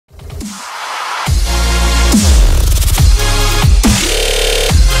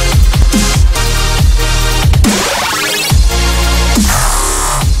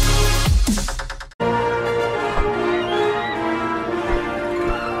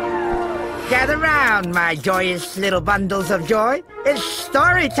Gather round, my joyous little bundles of joy. It's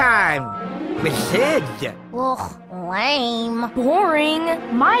story time with Sid. Ugh, lame. Boring.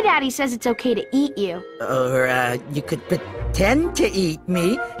 My daddy says it's okay to eat you. Or, you could pretend to eat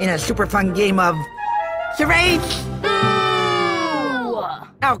me in a super fun game of charades.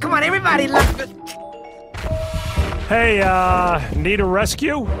 Oh, come on, everybody, Hey, need a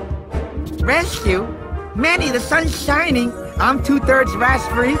rescue? Rescue? Manny, the sun's shining. I'm 2/3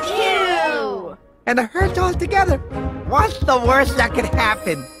 raspberry. Ew! And the herd's all together. What's the worst that could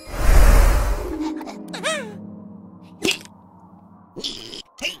happen?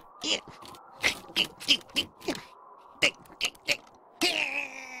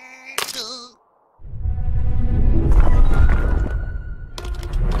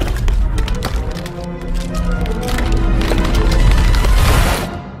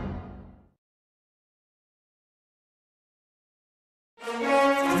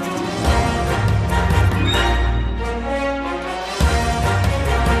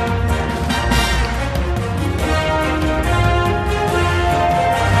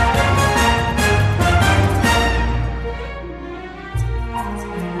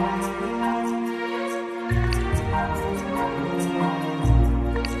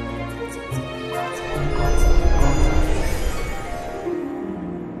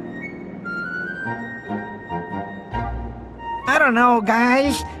 I don't know,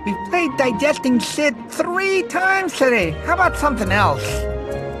 guys. We've played Digesting Sid 3 times today. How about something else?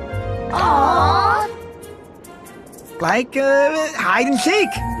 Aww. Like, hide and seek.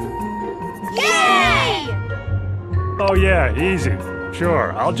 Yay! Oh yeah, easy.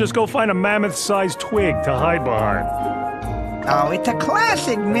 Sure, I'll just go find a mammoth-sized twig to hide behind. Oh, it's a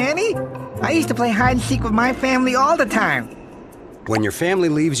classic, Manny. I used to play hide and seek with my family all the time. When your family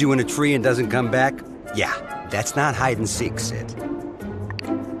leaves you in a tree and doesn't come back, yeah, that's not hide and seek, Sid.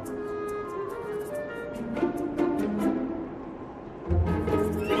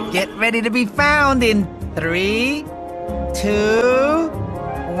 Get ready to be found in 3, 2,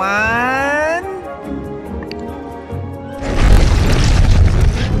 1.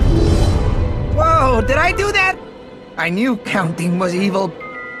 Whoa, did I do that? I knew counting was evil.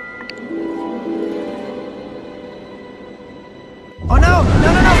 Oh no,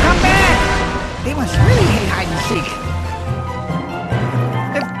 no, come back! They must really hate hide and seek.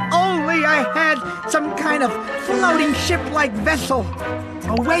 If only I had some kind of floating ship-like vessel.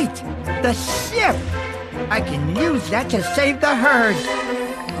 Oh wait, the ship! I can use that to save the herd.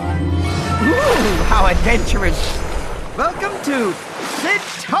 Ooh, how adventurous. Welcome to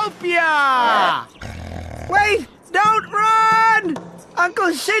Sidtopia! Wait, don't run!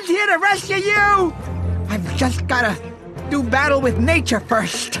 Uncle Sid's here to rescue you! I've just gotta do battle with nature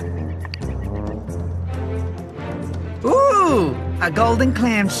first. Ooh, a golden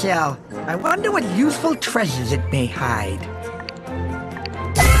clamshell. I wonder what useful treasures it may hide.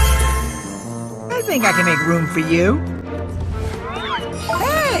 I think I can make room for you.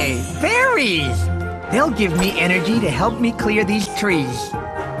 Hey, berries! They'll give me energy to help me clear these trees.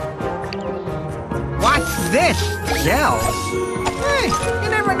 What's this? Shells? Hey, you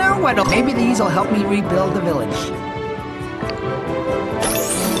never know what'll... Maybe these will help me rebuild the village.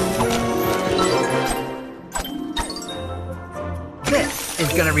 This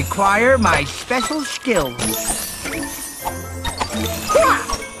is gonna require my special skills.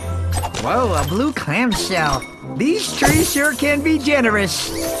 Whoa, a blue clamshell. These trees sure can be generous.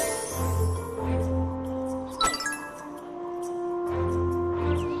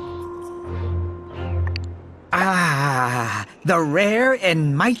 Ah, the rare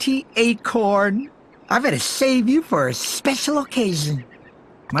and mighty acorn. I better save you for a special occasion.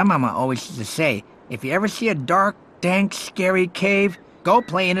 My mama always used to say, if you ever see a dark, dank, scary cave, go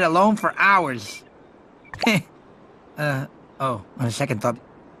play in it alone for hours. On a second thought,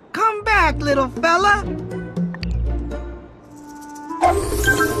 come back, little fella.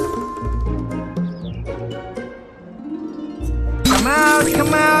 Come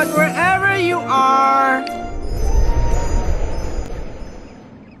out, wherever you are.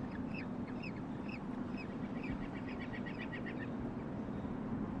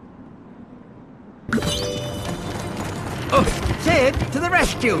 Oh, Sid, to the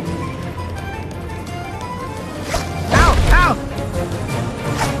rescue! Ow! Ow!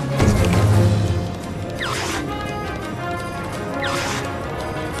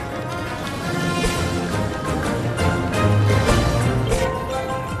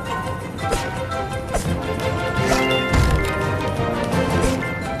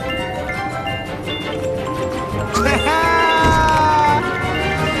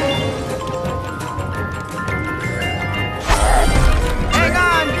 Hang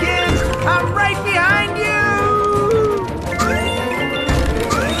on, kids! I'm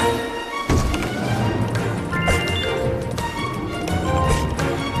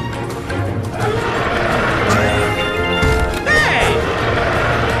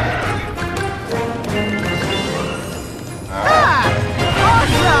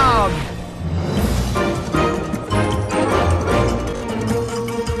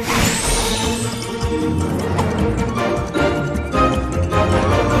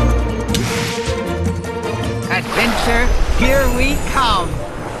Here we come.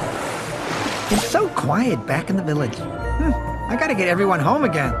 It's so quiet back in the village. I gotta get everyone home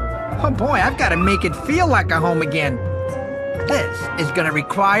again. Oh boy, I've gotta make it feel like a home again. This is gonna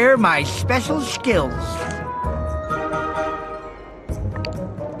require my special skills.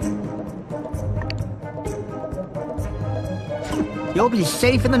 You'll be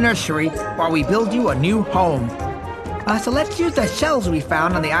safe in the nursery while we build you a new home. So let's use the shells we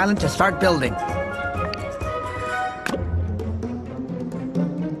found on the island to start building.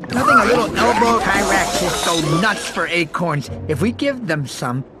 Nothing a little elbow Hyraxes go nuts for acorns. If we give them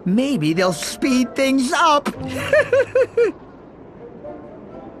some, maybe they'll speed things up.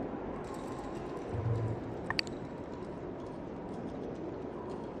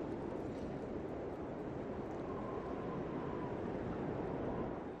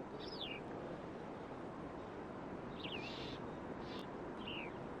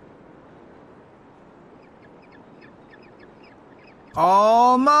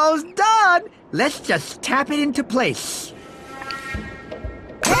 Almost done! Let's just tap it into place.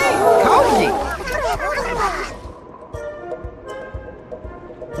 Hey, cozy!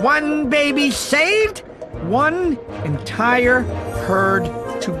 One baby saved, one entire herd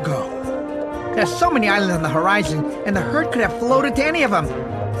to go. There's so many islands on the horizon, and the herd could have floated to any of them.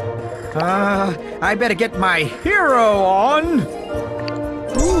 I better get my hero on.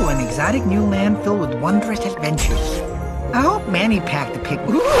 Ooh, an exotic new land filled with wondrous adventures. I hope Manny packed a pic.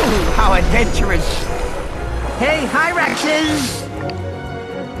 Ooh, how adventurous! Hey, Hyraxes!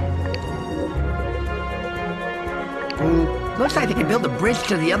 Looks like they can build a bridge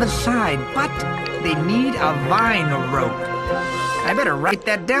to the other side, but they need a vine rope. I better write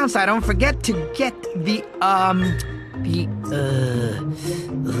that down so I don't forget to get the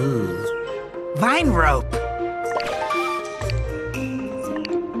vine rope.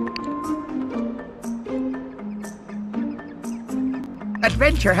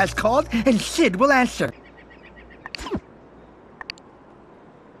 Adventure has called, and Sid will answer.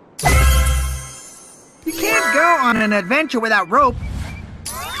 You can't go on an adventure without rope.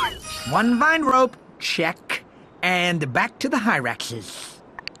 One vine rope, check. And back to the Hyraxes.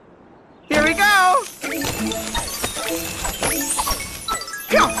 Here we go!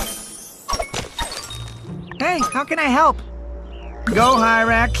 Go! Hey, how can I help? Go,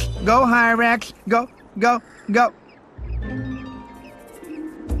 Hyrax. Go, Hyrax. Go, go, go.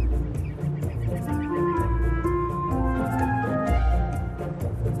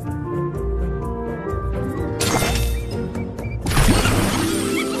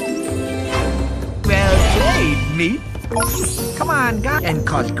 Me? Come on, guys. And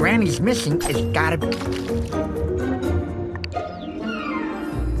cause Granny's missing, it's gotta be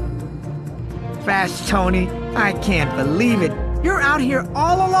fast, Tony. I can't believe it. You're out here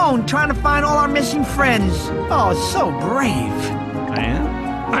all alone trying to find all our missing friends. Oh, so brave. I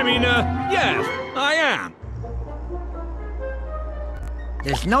am? I mean, yeah, I am.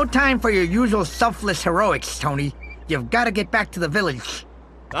 There's no time for your usual selfless heroics, Tony. You've got to get back to the village.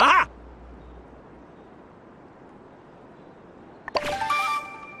 Ah!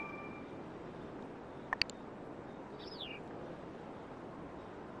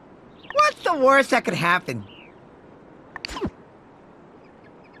 What's the worst that could happen?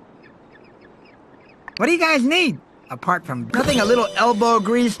 What do you guys need? Apart from nothing, a little elbow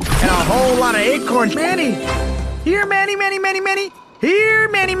grease and a whole lot of acorns. Manny! Here, Manny, Manny, Manny, Manny! Here,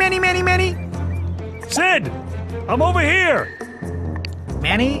 Manny, Manny, Manny, Manny! Sid! I'm over here!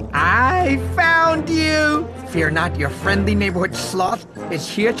 Manny, I found you! Fear not, your friendly neighborhood sloth is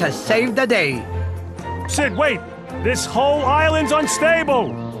here to save the day. Sid, wait! This whole island's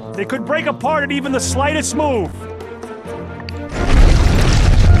unstable! They could break apart at even the slightest move!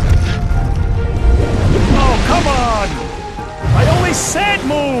 Oh, come on! I only said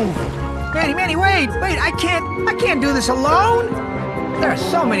move! Manny, Manny, wait! I can't do this alone! There are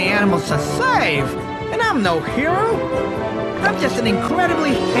so many animals to save, and I'm no hero! I'm just an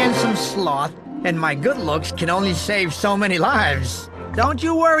incredibly handsome sloth, and my good looks can only save so many lives. Don't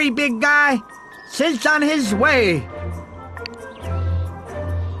you worry, big guy. Sid's on his way.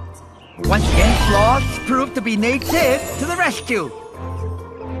 Once again, sloths prove to be native to the rescue.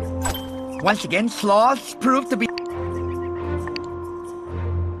 Once again, sloths prove to be...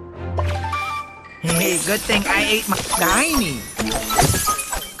 Hey, good thing I ate my tiny.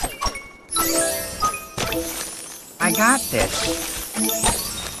 I got this.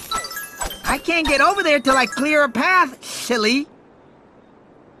 I can't get over there till I clear a path, silly.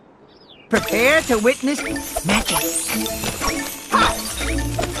 Prepare to witness magic. Ha!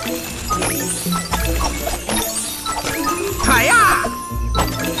 Hiya!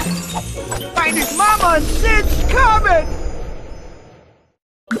 Find his mama and Sid's coming!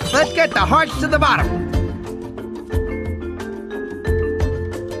 let's get the hearts to the bottom.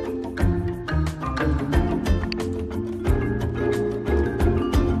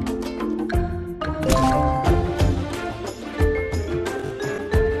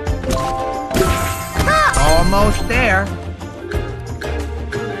 Almost there.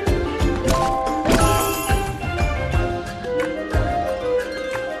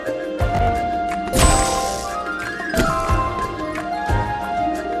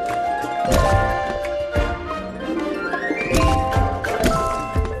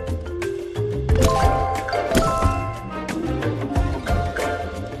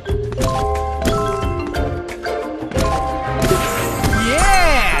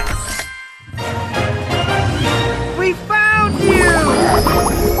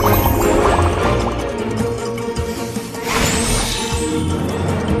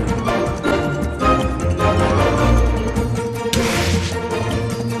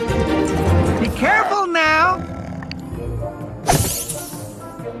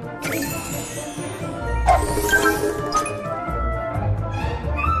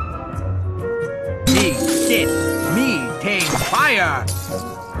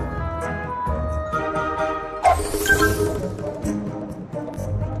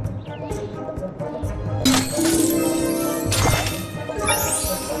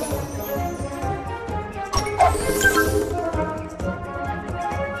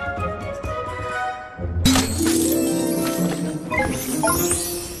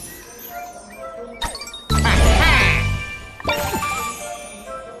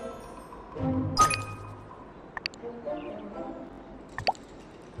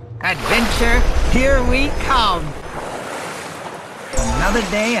 Adventure, here we come. Another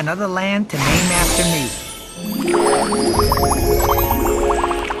day, another land to name after me.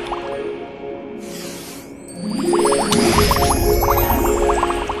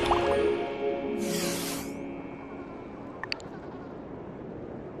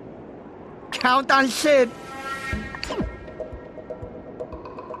 Count on Sid.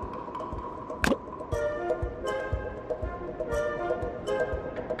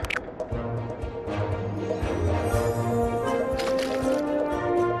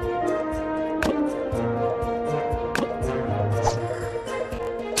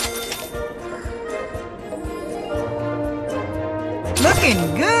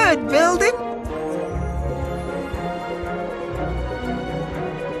 Looking good, building.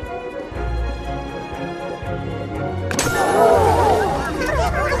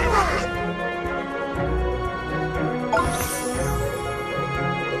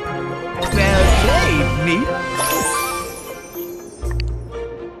 Well played, me.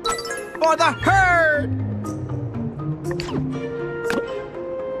 For the herd.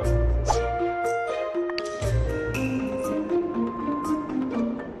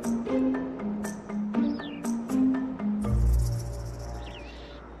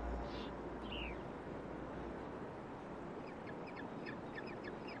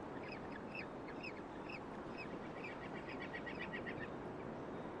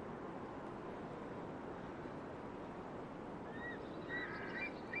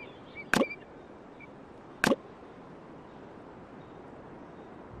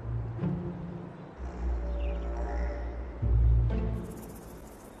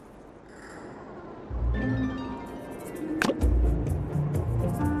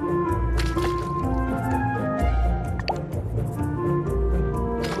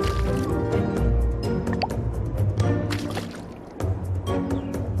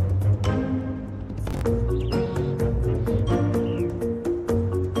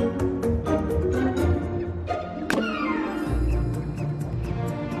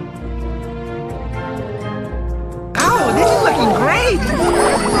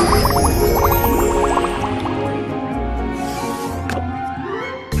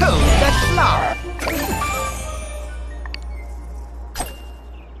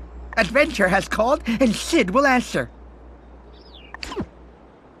 Adventure has called, and Sid will answer.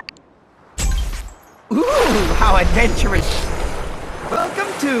 Ooh, how adventurous!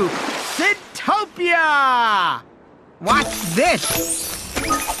 Welcome to Sidtopia! Watch this!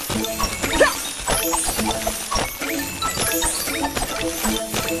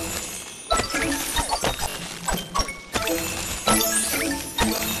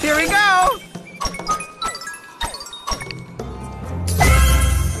 Here we go!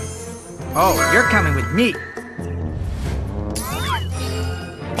 Oh, you're coming with me.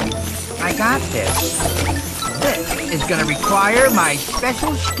 I got this. This is gonna require my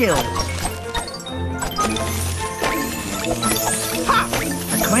special skills. Ha!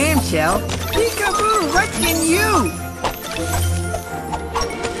 A clamshell? Peekaboo, what's in you?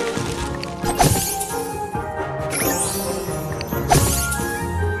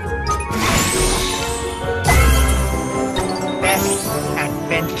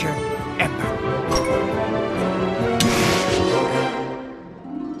 adventure ever.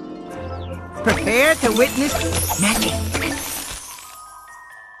 Prepare to witness magic.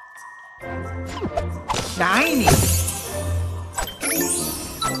 Shiny.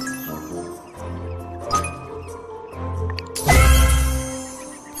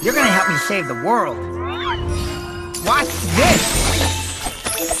 You're gonna help me save the world. Watch this!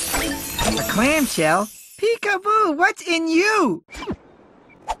 A clamshell? Peekaboo, what's in you?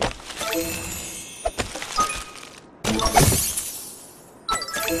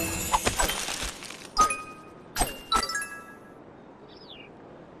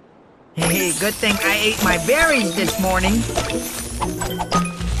 Hey, good thing I ate my berries this morning.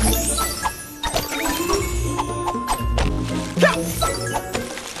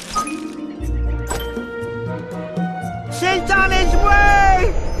 Sid's on his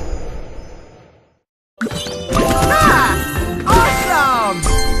way! Ah! Awesome!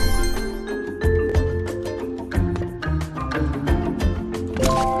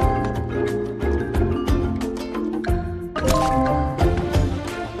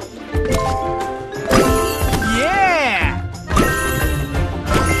 Yeah!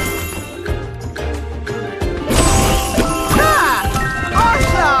 Ah!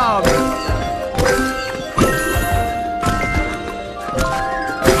 Awesome!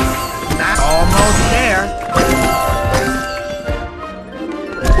 Almost there.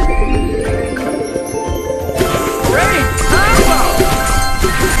 Great combo!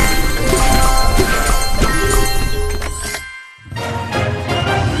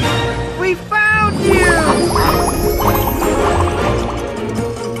 We found you!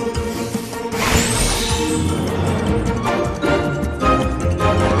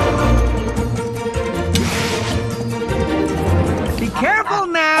 Be careful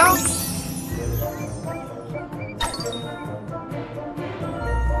now!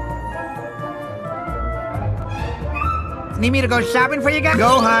 Need me to go shopping for you guys?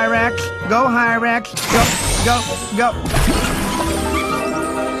 Go, Hyrax. Go, Hyrax. Go.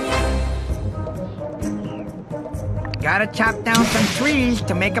 Gotta chop down some trees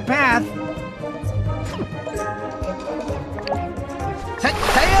to make a path. Set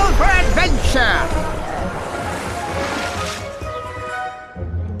sail for adventure!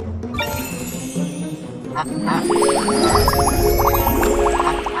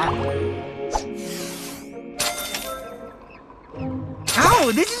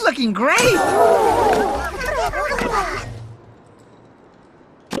 Oh, this is looking great!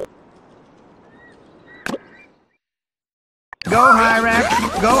 Go, Hyrax!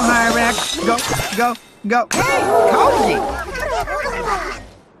 Go, Hyrax! Go! Hey, cozy!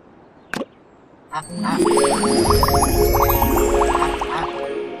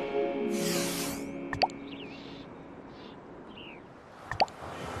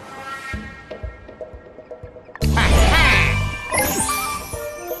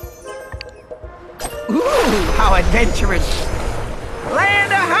 Ooh, how adventurous!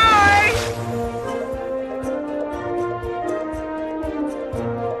 Land ahoy!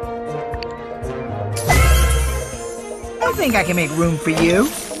 I think I can make room for you.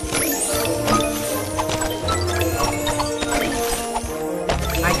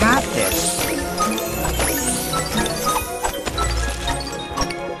 I got this.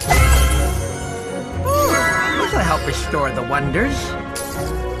 This will help restore the wonders.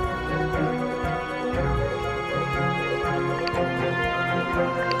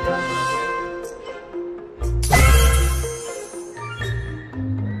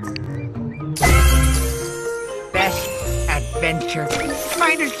 Adventure.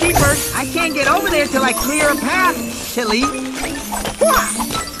 Finders keepers. I can't get over there till I clear a path, silly.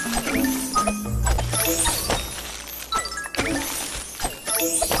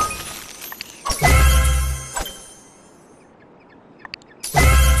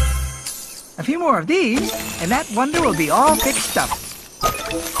 A few more of these, and that wonder will be all fixed up.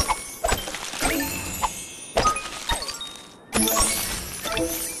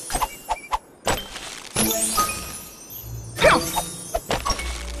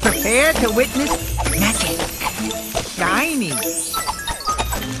 Prepare to witness magic. Shiny.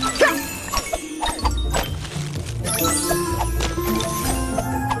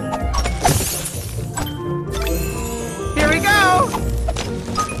 Here we go.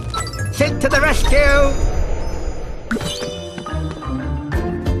 Sit to the rescue.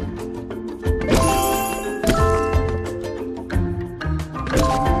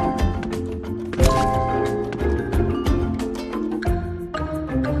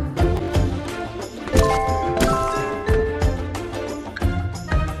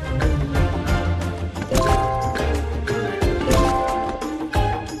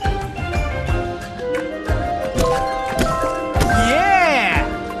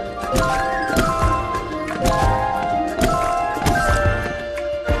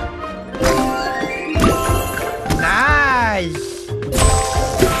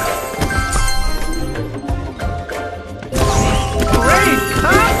 Great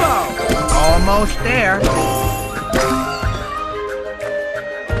combo! Almost there.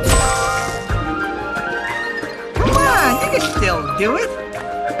 Come on, you can still do it.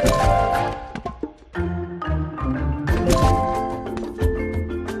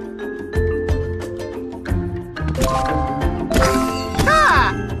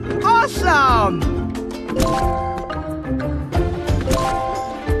 Awesome!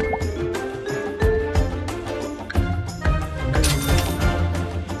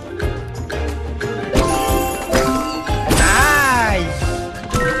 Nice!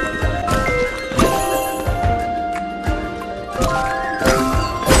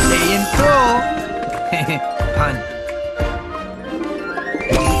 Staying cool. Pun.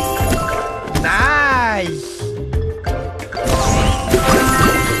 Nice!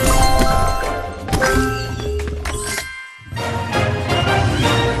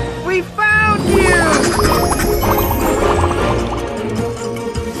 We found you!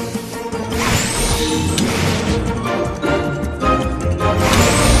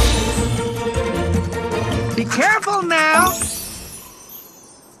 Be careful now!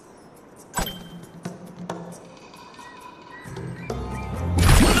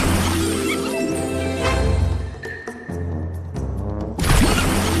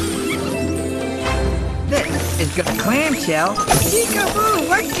 This is good clamshell. Peekaboo,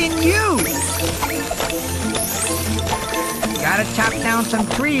 what's in you? Gotta chop down some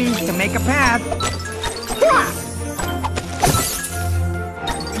trees to make a path. Hwah!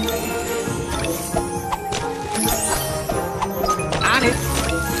 On it.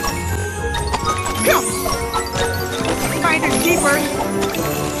 Go! Finders keepers.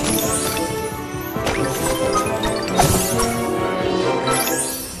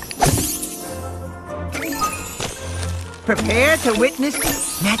 Prepare to witness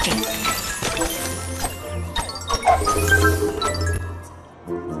magic.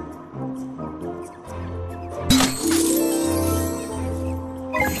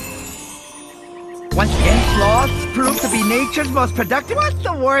 Once again, sloths prove to be nature's most productive. What's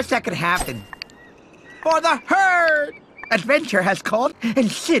the worst that could happen? For the herd! Adventure has called, and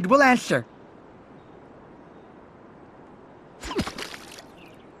Sid will answer.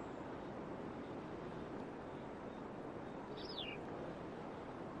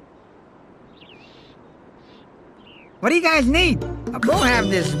 What do you guys need? We'll have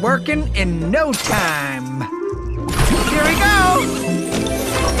this working in no time. Here we go!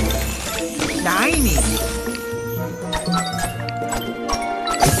 Shiny.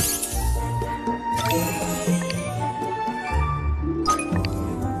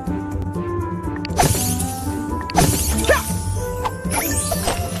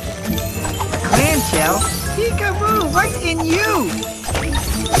 Clamshell? Peekaboo, what's in you?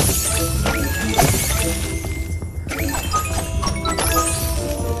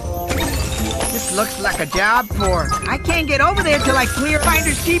 Looks like a job for... I can't get over there till I clear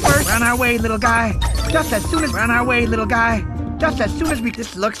finders keepers. Run our way, little guy. Just as soon as... Run our way, little guy. Just as soon as we...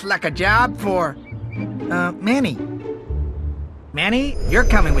 This looks like a job for... Manny. Manny, you're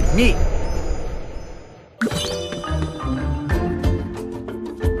coming with me.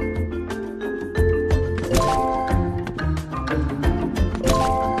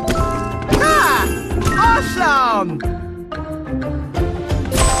 Ah! Awesome!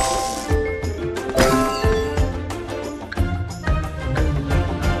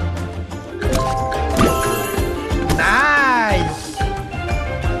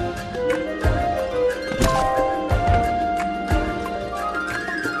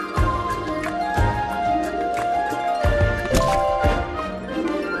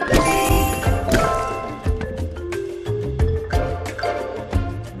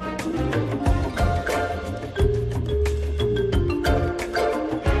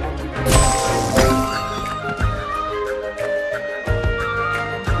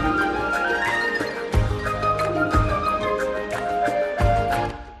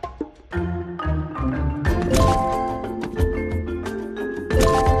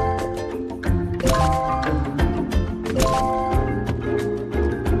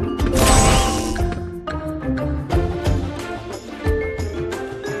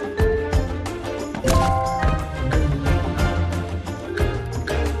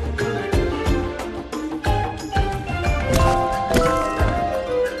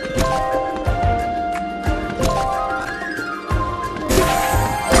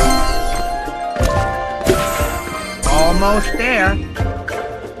 Almost there.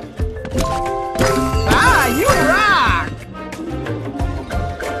 Ah, you rock!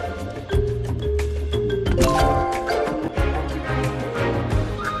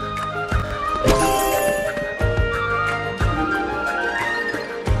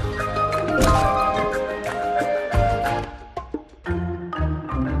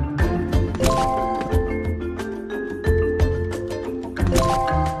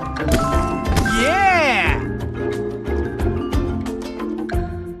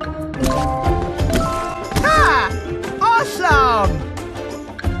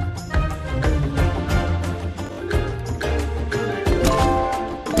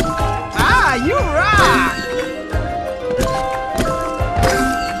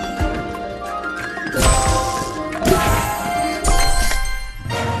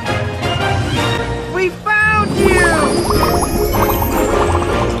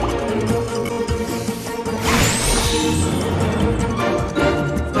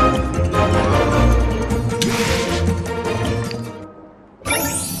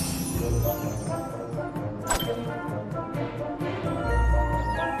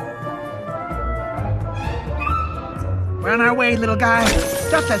 We're on our way, little guy.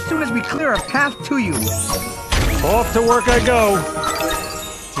 Just as soon as we clear a path to you. Off to work I go.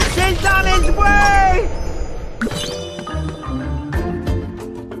 Sid's on his way!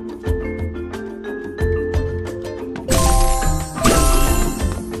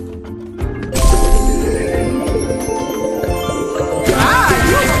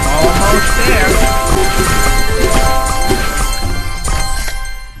 Almost there.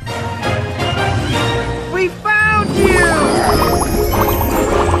 We found you!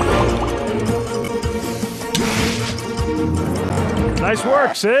 Nice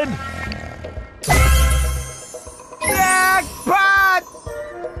work, Sid. Jackpot!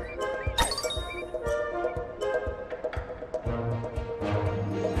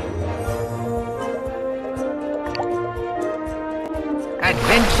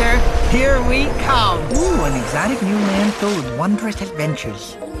 Adventure, here we come! Ooh, an exotic new land filled with wondrous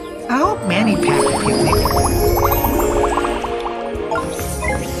adventures. I hope Manny packed a picnic.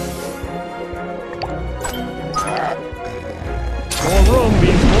 More room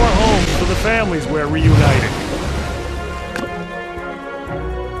means more homes for the families we're reuniting.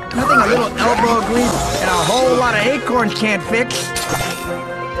 Nothing a little elbow grease and a whole lot of acorns can't fix.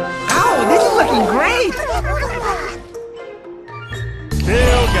 Oh, this is looking great!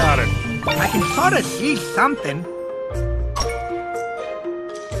 Still got it. I can sort of see something.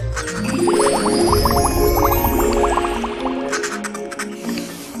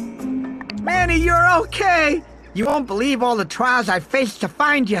 Manny, you're okay! You won't believe all the trials I faced to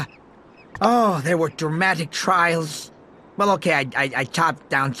find you. Oh, they were dramatic trials. Well, okay, I chopped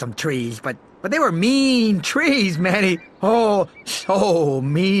down some trees, but they were mean trees, Manny. Oh, so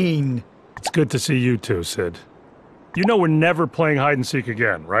mean. It's good to see you too, Sid. You know we're never playing hide-and-seek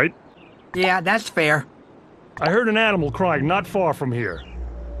again, right? Yeah, that's fair. I heard an animal crying not far from here.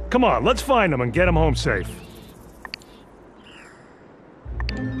 Come on, let's find him and get him home safe.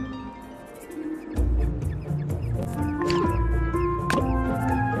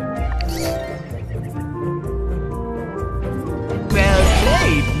 Well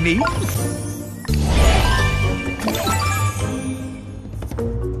played, me.